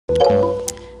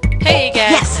Hey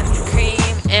guys, I'm Cream,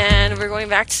 and we're going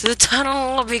back to the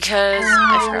tunnel because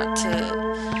I forgot to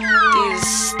do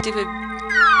this stupid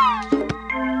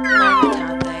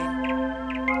marathon thing.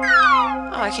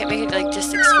 Oh, I can't make it like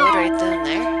just explode right then and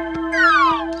there.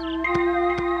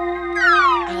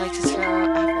 I like to throw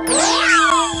apples.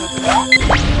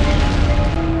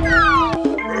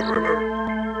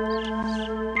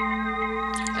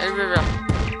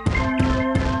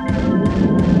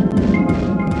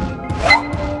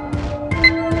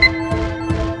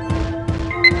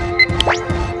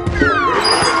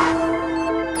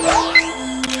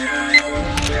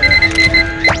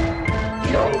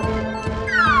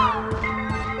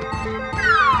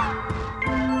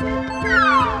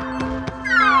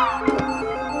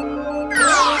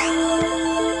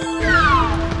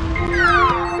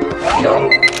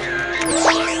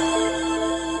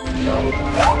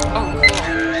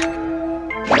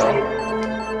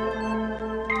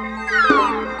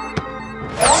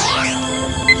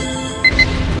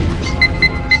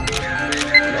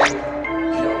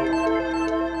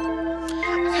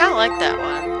 I like that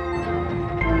one.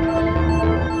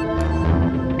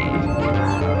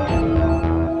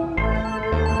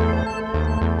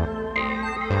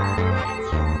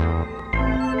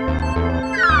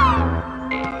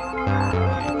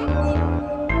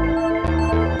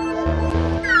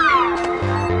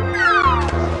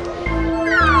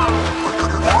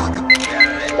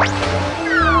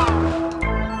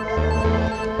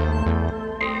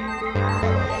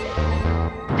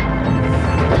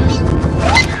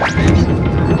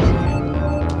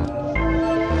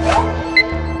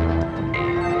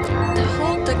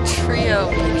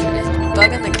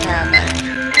 Bugging the crap out of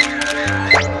me.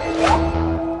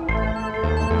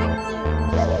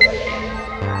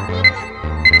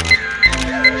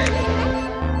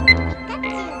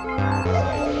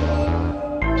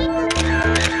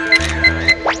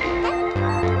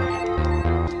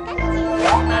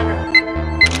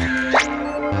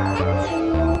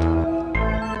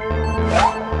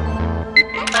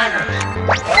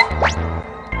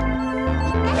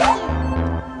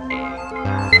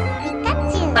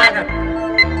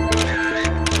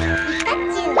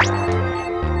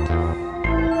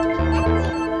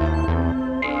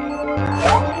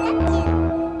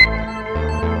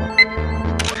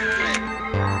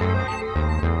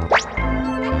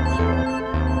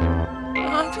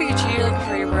 Pikachu, you're looking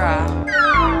for your bra.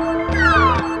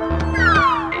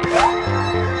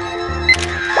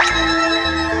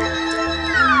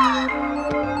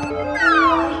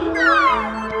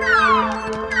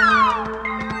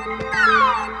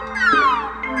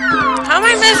 How am I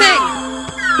missing?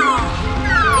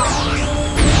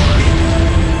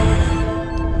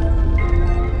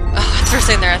 Oh, first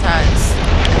thing there I thought is...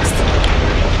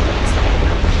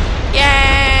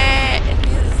 Yeah! And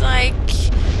he's like...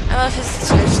 I love his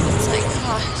situation. It's like,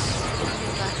 gosh,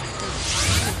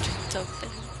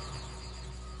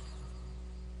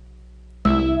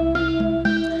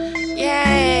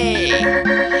 yay!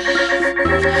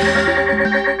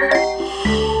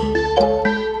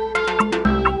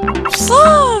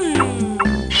 Slum!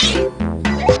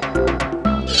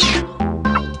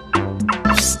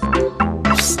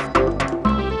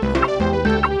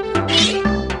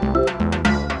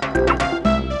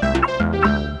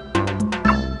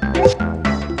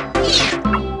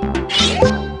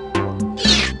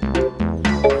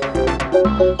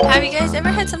 Have you guys ever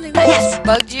had something that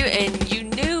bugged you and you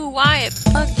knew why it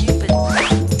bugged you, but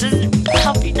doesn't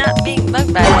help you not being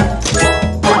bugged by it?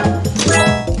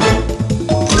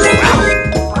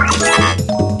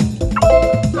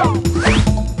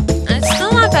 And it's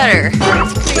still not better.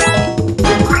 It's crazy.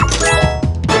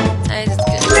 Nice, it's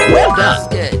good. Well done. It's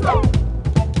good.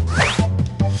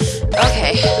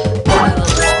 Okay.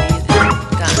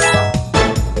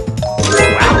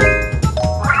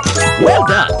 Well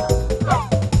done.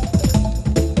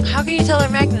 How can you tell they're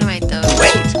Magnemite though?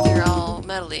 Wait. They're all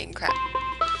metally and crap.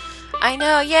 I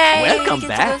know, yay! Welcome we get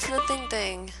back. to go to the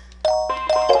thing.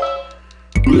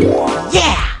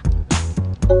 Yeah.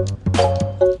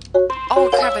 Oh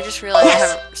crap, I just realized I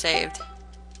haven't saved.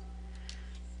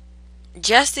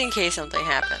 Just in case something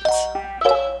happens.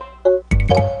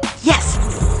 Yes.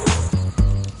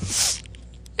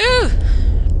 Ooh!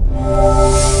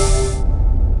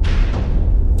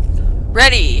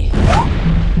 Ready!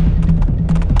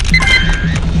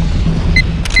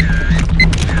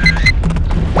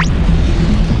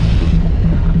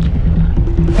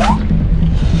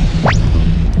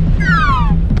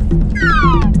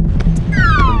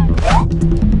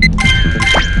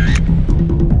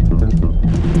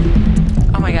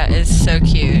 Oh my god, it's so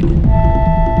cute.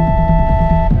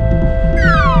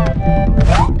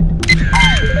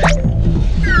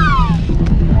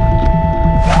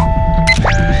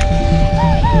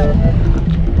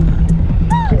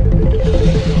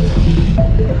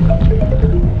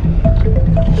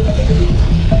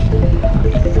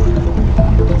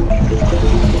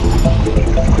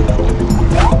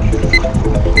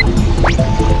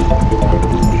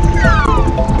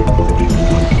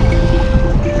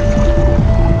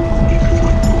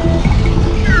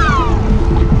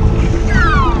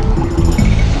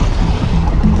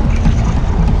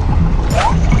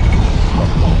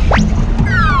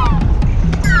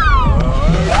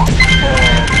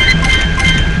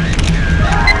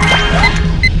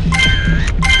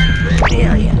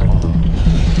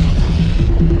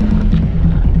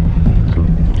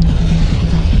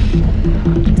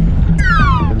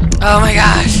 Oh my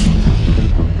gosh!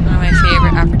 One of my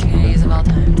favorite opportunities of all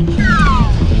time.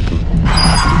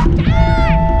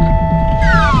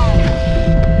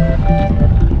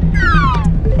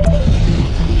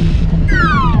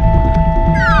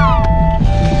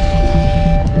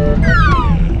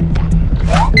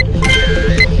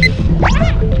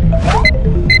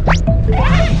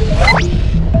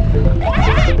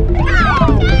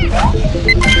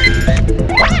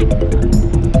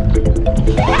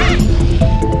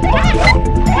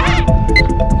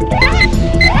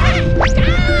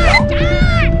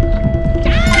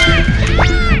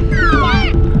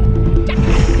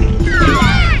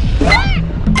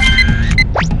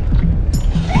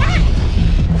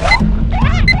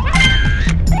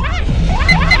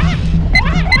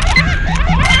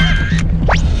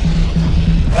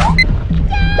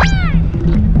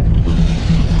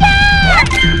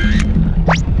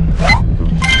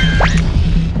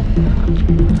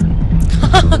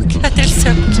 Oh god, they're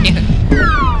so cute.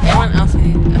 Anyone else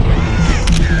need?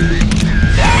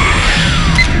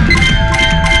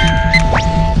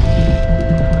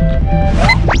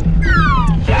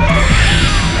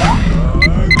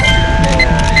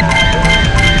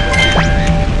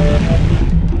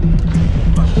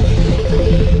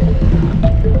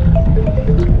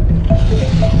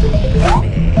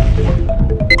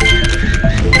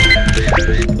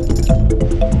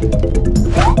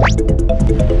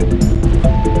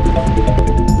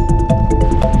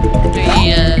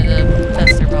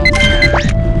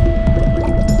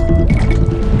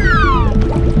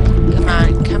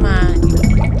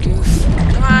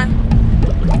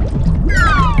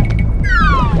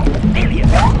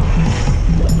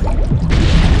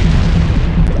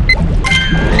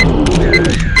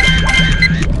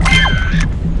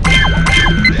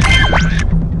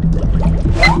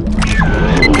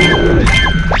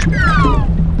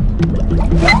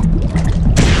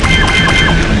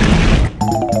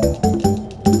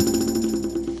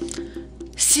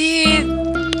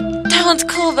 Sounds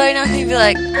cool, but I know he'd be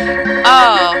like,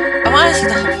 oh, I want to see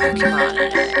the whole Pokemon in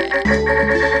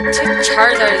it. See,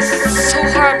 Charizard is so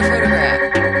hard to photograph.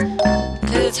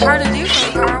 Because it's hard to do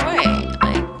from far away.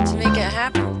 Like, to make it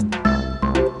happen.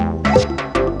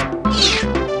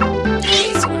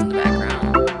 He's one in the background.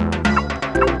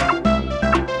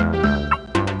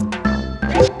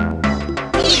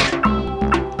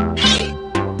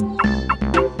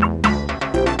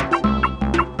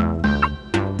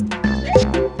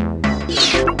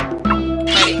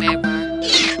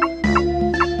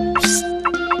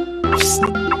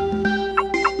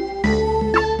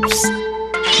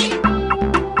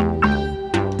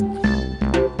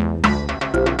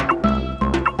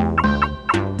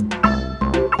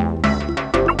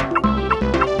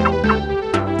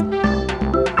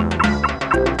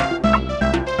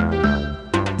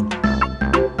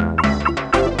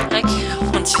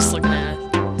 Just looking at it.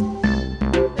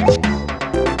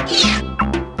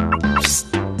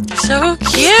 So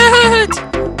cute!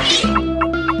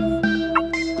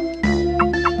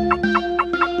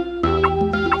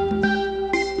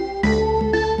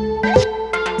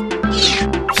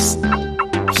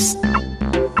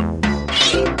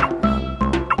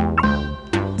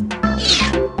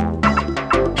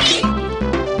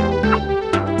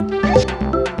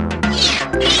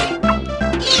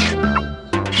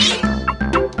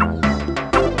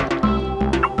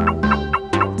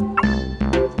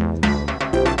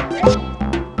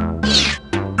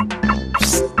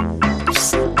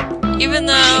 Even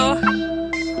though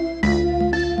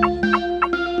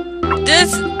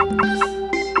this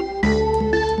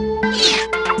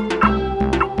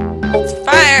it's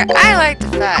fire, I like the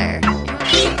fire.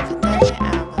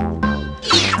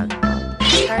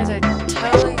 Charizard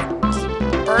totally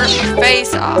burnt your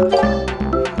face off.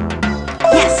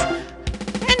 Yes,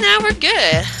 and now we're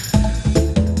good.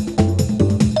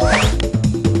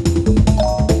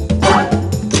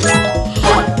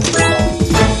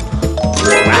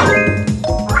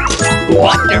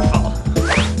 Wonderful!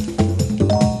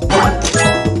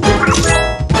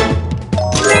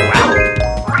 Wow!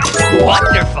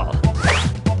 Wonderful!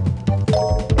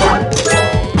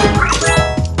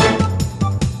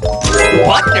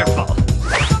 Wonderful!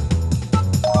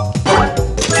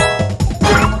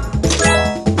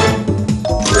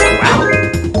 Wow!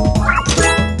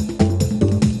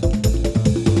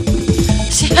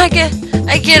 See,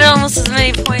 I get almost as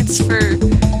many points for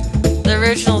the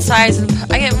original size and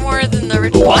I get more than the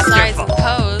original Wonderful. size and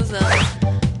pose.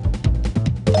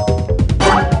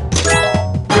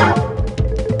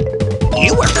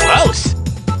 You were close!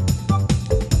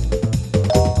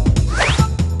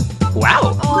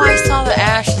 Wow! Oh, I saw the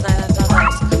ashes and I thought that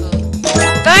was cool.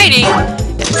 Fighting!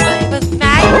 If I was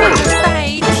mad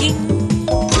fighting.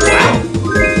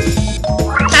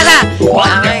 Oh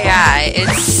my god,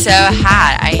 it's so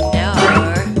hot, I know.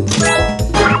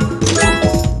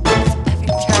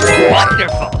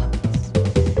 Wonderful.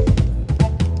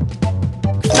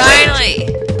 Finally!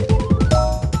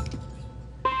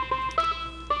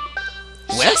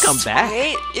 Welcome Yes, back.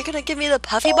 Wait, you're gonna give me the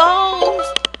puffy balls?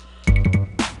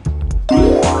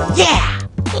 Yeah.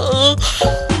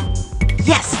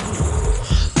 Yes.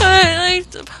 I like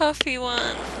the puffy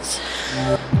ones.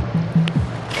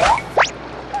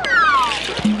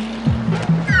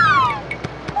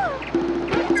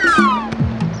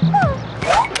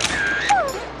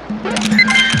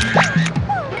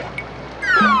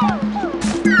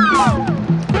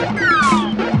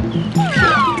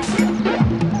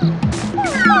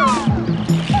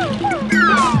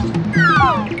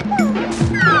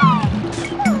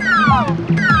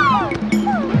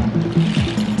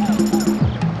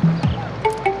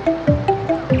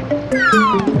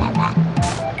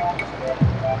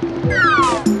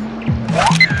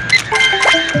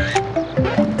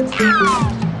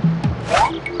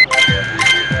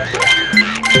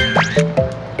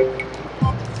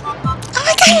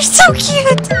 You're so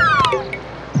cute!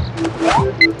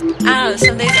 I don't know,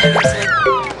 some days I just like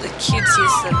the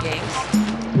cutesiest of games.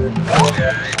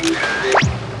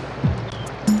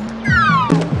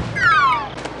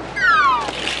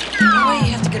 Oh wait,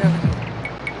 you have to get over here.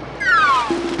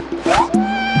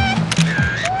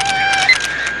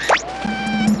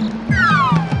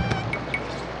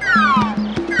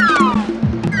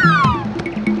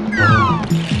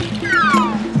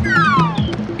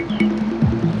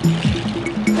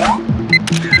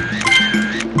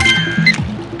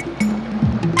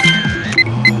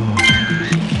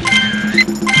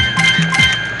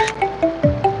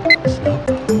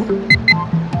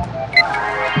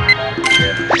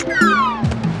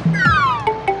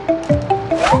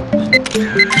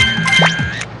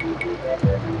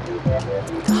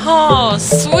 Oh,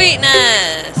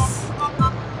 sweetness!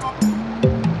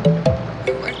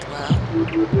 It worked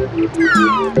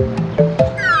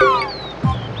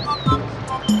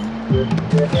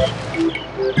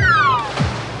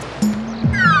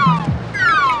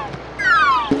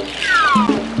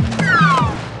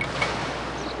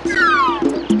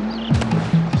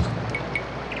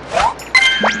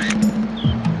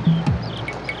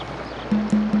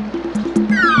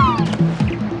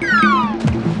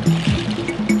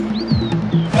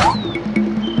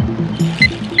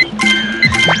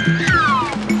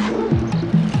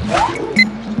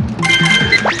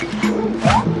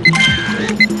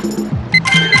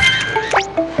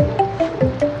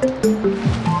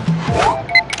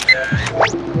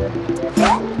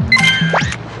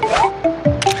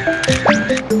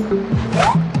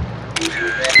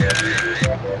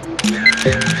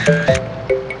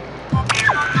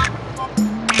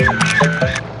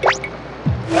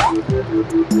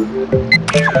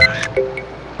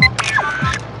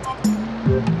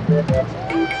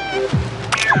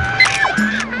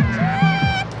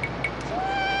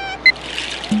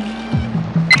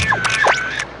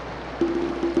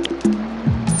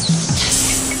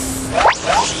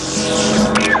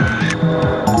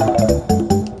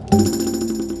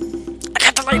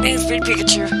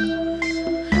Pikachu.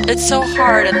 It's so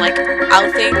hard, and like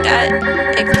I'll think that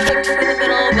it clicked for the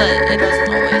middle, but it doesn't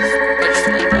always. It's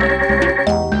like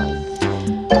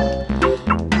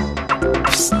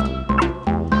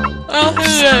oh,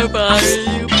 hello, buddy.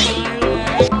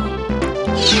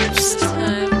 This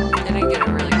time, I didn't get a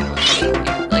really good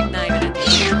one. Like not even a D.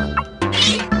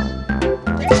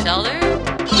 Shelter? I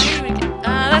didn't even get.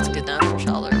 That's good enough for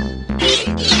shelter.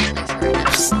 Nice, very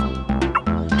nice. Oh,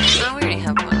 we already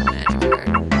have one magic card.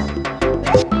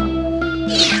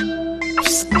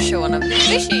 Show one of the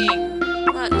fishing.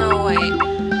 What? No, wait.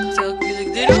 So it'll be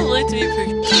like, they don't like to be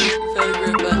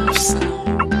photographed.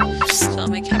 So I'll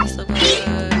make happy stuff.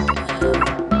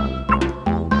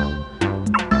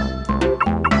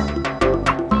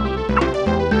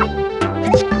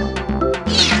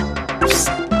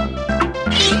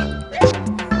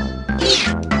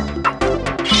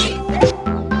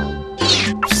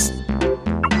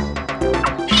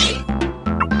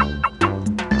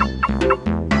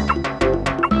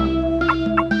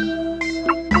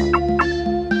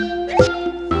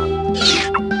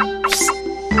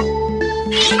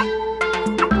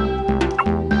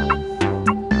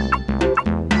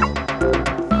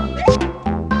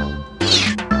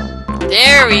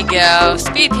 There we go.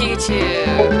 Speed Pikachu.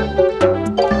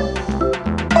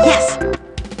 Yes.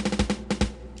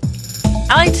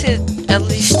 I like to at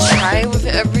least try with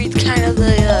every kind of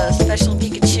the special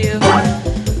Pikachu.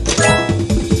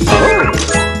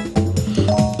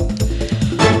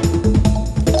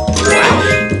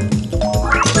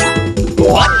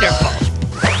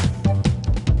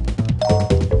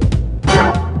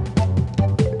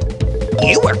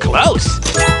 You were close.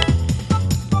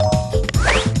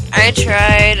 I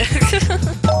tried.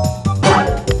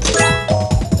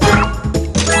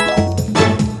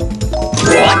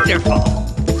 Wonderful.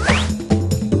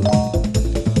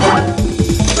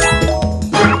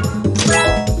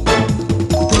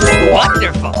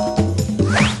 Wonderful.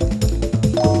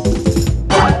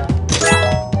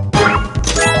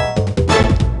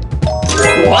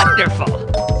 Wonderful.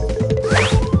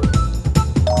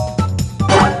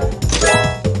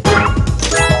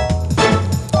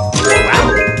 Wow.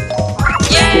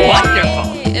 Yay! Wonderful.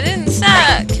 It didn't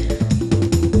suck.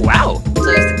 Wow. So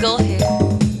there's the goal here.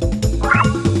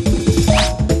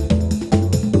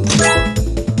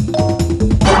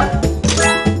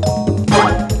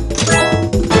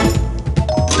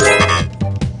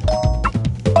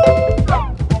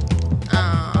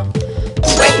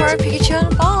 Super Pikachu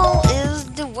and Ball is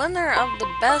the winner of the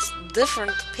best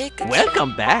different Pikachu.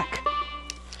 Welcome back.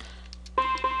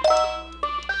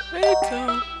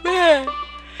 Welcome back.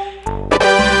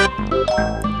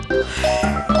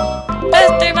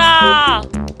 Festival!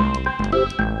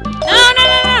 No!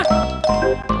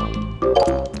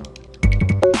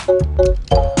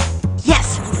 Yes.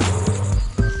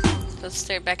 Let's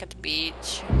stay back at the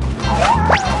beach.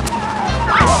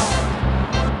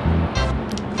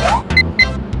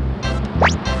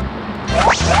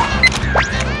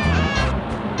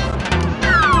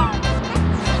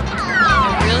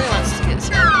 I really wants to get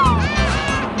some.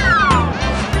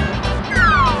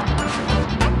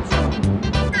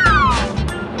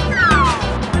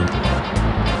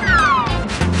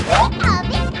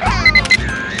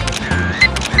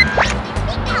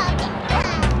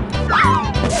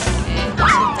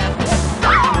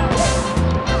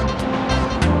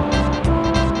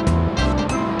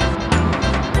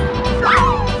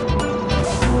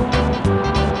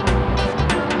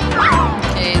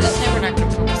 Okay, this time we're not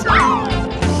gonna focus on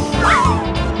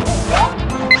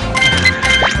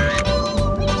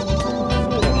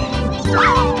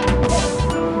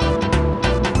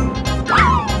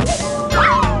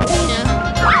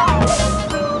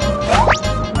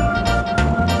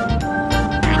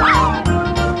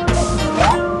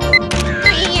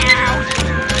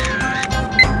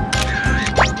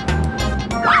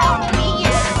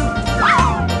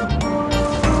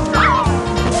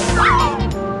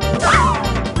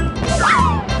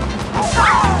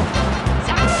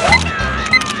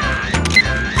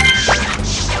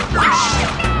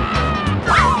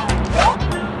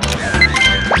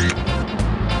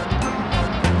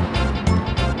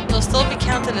It'll still be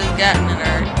counted as gotten in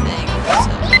our thing,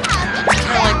 so it's kind of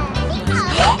like.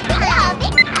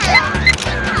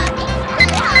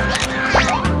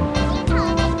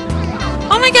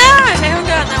 Oh my gosh! I haven't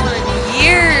gotten that one in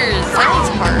years! That one's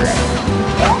hard.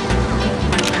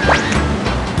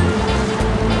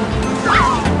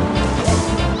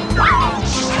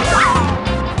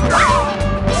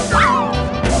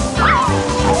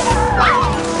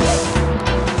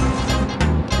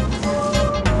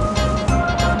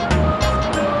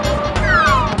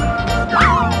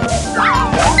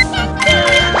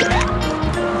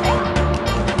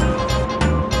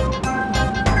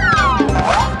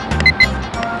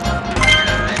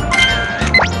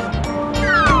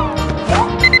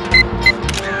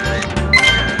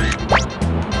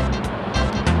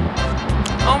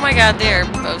 Oh my god, they are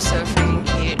both so freaking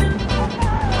cute.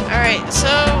 Alright, so,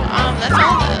 that's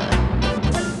all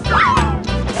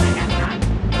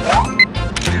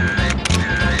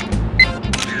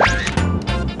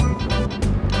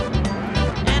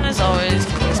And as always,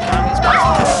 please comments.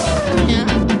 Yeah.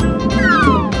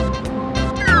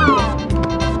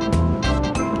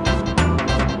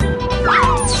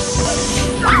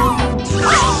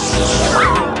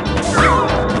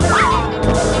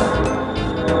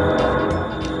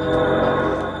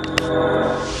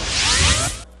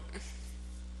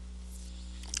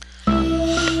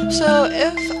 So,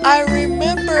 if I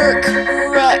remember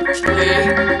correctly,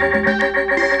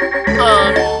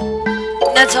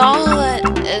 that's all that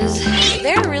is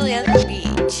there really at the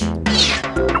beach.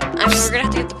 I mean, we're gonna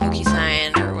have to get the Poke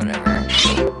sign or whatever.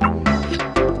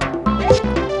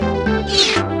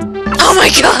 Oh my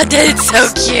god, that is so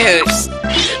cute!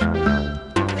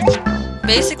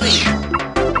 Basically,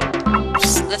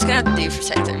 that's gonna have to do for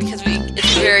Sector because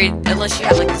it's very, unless you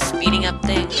have like the speeding up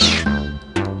thing.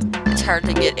 It's hard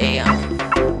to get a,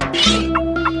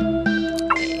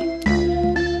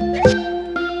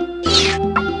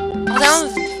 Oh, that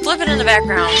one's flipping in the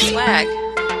background. Swag.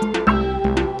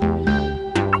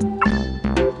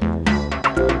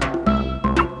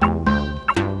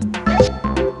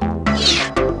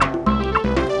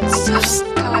 So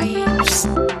kawaii.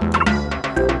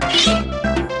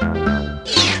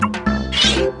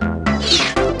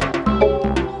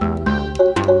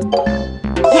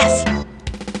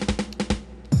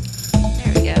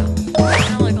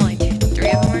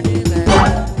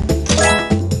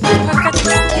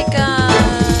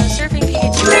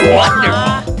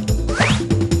 Wonderful.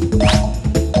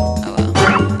 Oh well.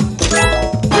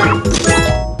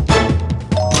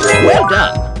 Well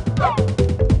done.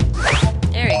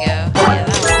 There we go. Yeah,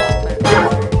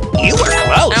 that was You were I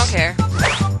close. don't care.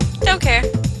 Don't care.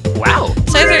 Wow.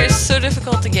 Scyther is so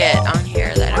difficult to get on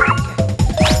here that I don't care.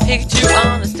 Pikachu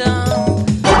on the stump.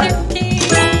 13.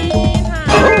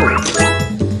 Oh.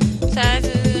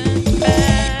 Sizes and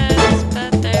best,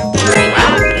 but they're very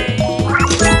lovely.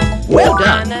 Well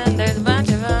done. And then there's a bunch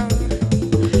of them.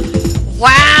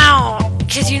 Wow!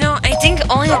 Because you know, I think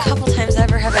only a couple times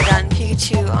ever have I gotten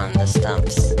Pikachu on the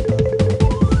stumps.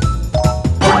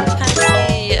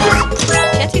 Chansey, yes.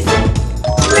 Chansey's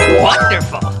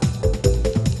Wonderful.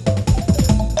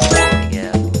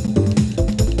 yeah.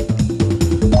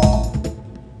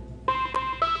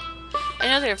 I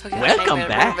know there are Pokemon Welcome hiding in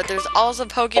back. one, but there's also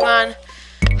Pokemon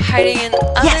hiding in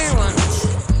other Yes. ones.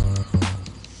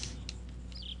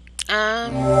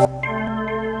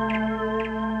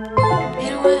 You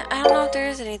know what? I don't know if there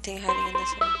is anything hiding in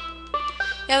this one.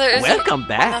 Yeah, there isn't. Welcome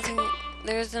back. Nothing.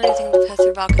 There isn't anything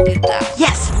Professor Ball can do to that.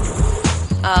 Yes.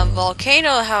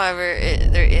 Volcano, however,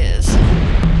 there is.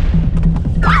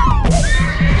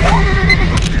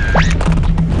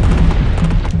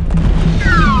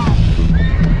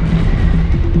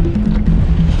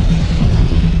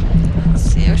 Let's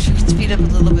see. I wish we could speed up a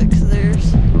little bit because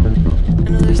there's. I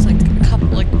know there's like a couple,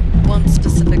 like one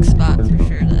specific spot for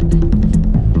sure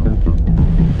that.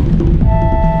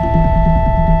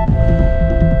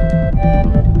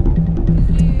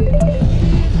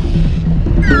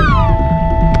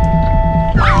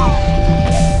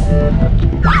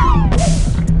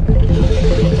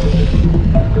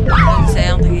 I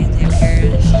don't think anything up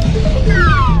here is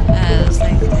as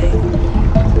anything.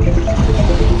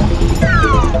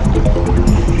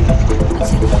 Let's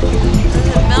see. Does it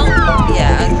melt?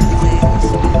 Yeah, I was gonna say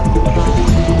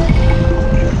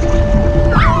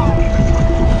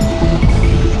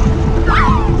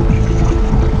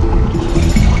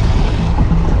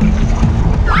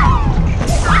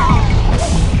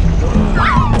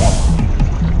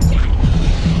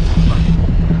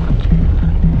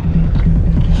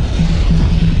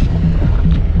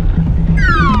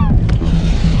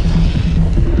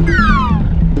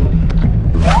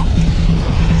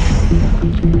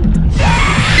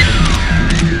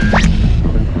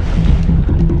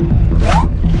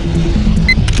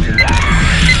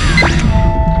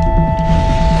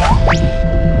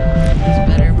it's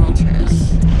better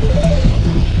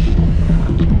Moltres.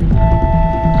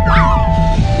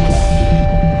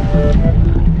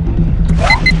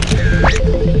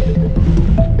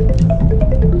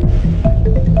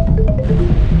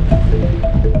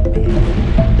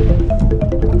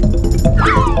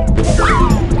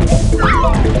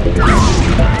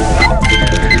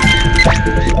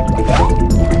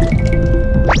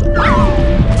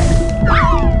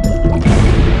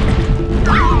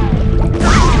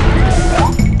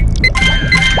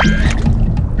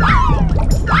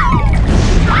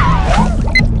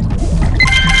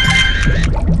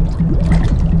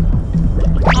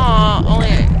 Aw,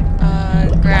 only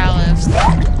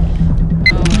Growlithe.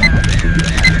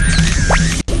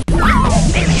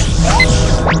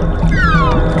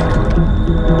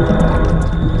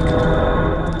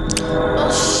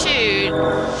 Well, shoot.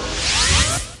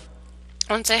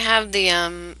 Once I have the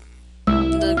go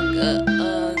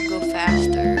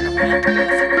faster, I'm gonna have to go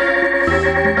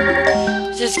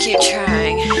through. Just keep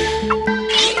trying.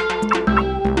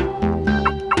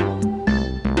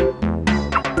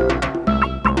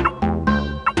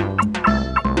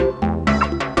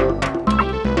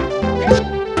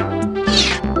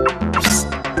 Just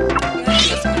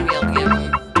gonna be able to get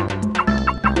one.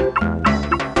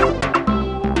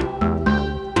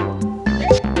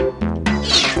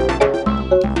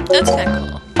 That's kind of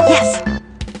cool. Yes.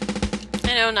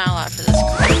 I know not a lot for this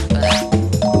course, but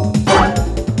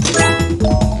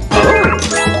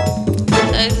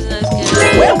size isn't as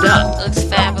good. Well done. Looks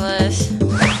fabulous.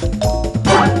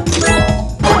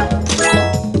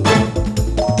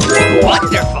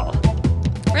 Wonderful.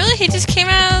 Really? He just came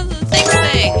out of the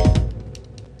thing.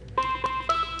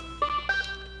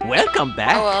 Welcome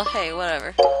back. Oh well, hey,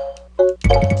 whatever.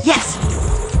 Yes.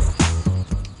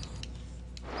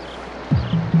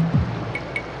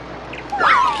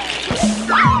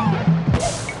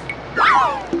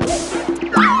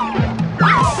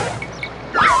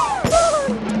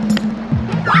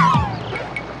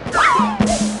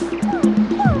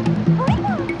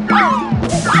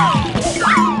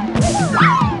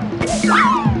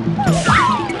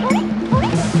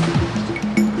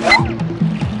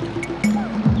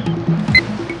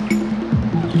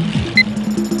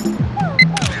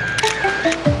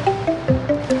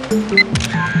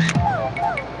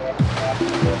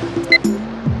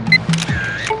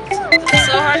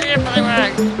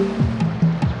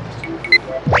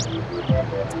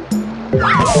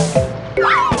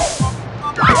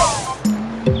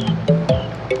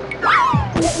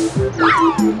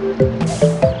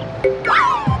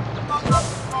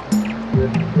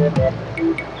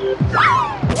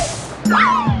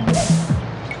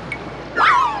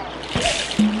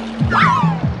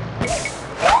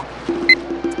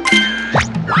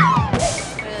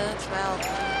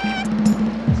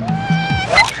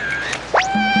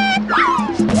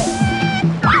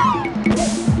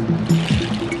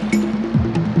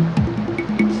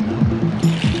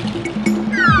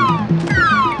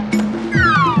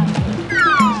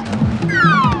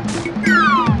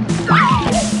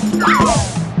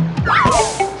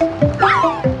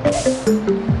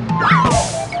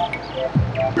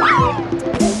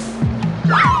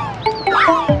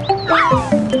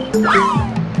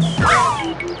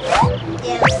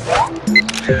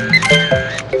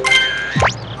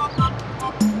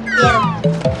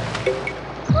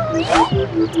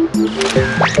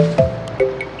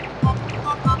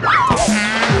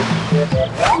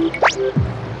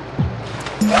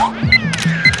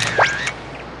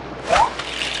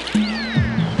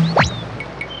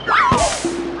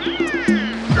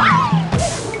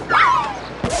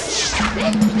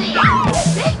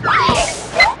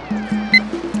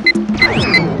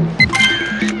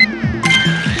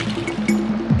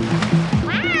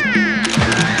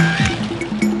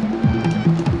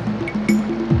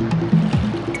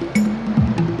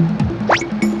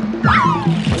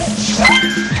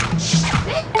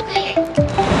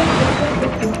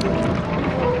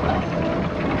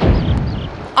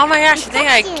 Oh my gosh, I think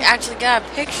I actually got a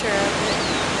picture of it.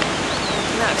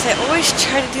 No, because I always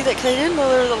try to do that because I didn't know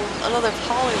there was another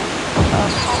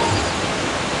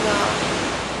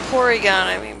Porygon,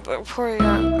 I mean, but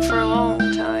Porygon for a long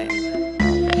time.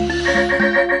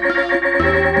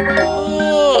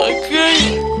 Oh,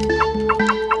 great!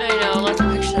 I know, lots of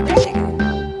pictures I've been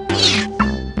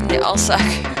taking. They all suck.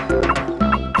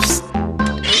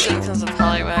 This one comes with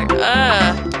Poliwag.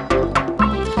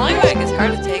 Poliwag is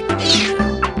hard to take.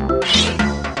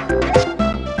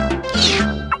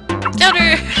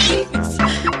 Downer!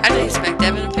 I didn't expect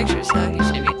Devin in a picture, so he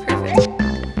should be perfect.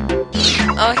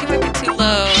 Oh, he might be too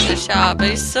low in the shot, but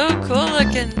he's so cool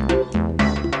looking.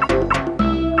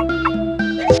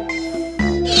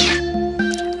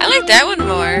 I like that one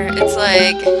more. It's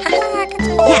like, haha,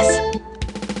 Yes.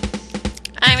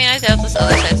 I mean, I doubt this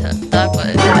other side's up,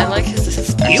 but I like his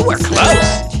expression. You were so close.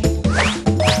 much.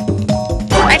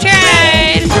 I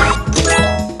tried!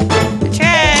 I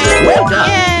tried! Well done.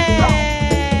 Yay!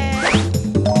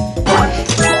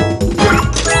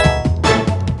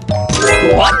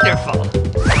 Wonderful.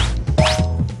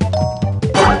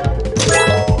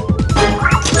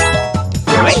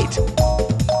 Great.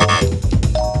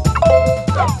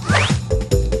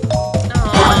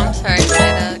 Oh, I'm sorry to say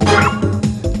that.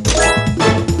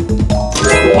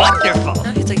 Wonderful.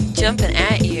 Now he's like jumping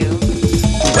at you.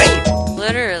 Great.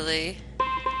 Literally.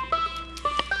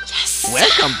 Yes!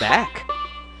 Welcome back.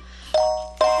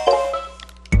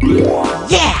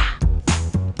 Yeah.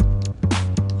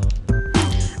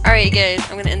 Alright, guys,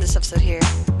 I'm gonna end this episode here.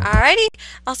 Alrighty,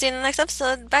 I'll see you in the next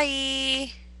episode.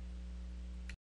 Bye!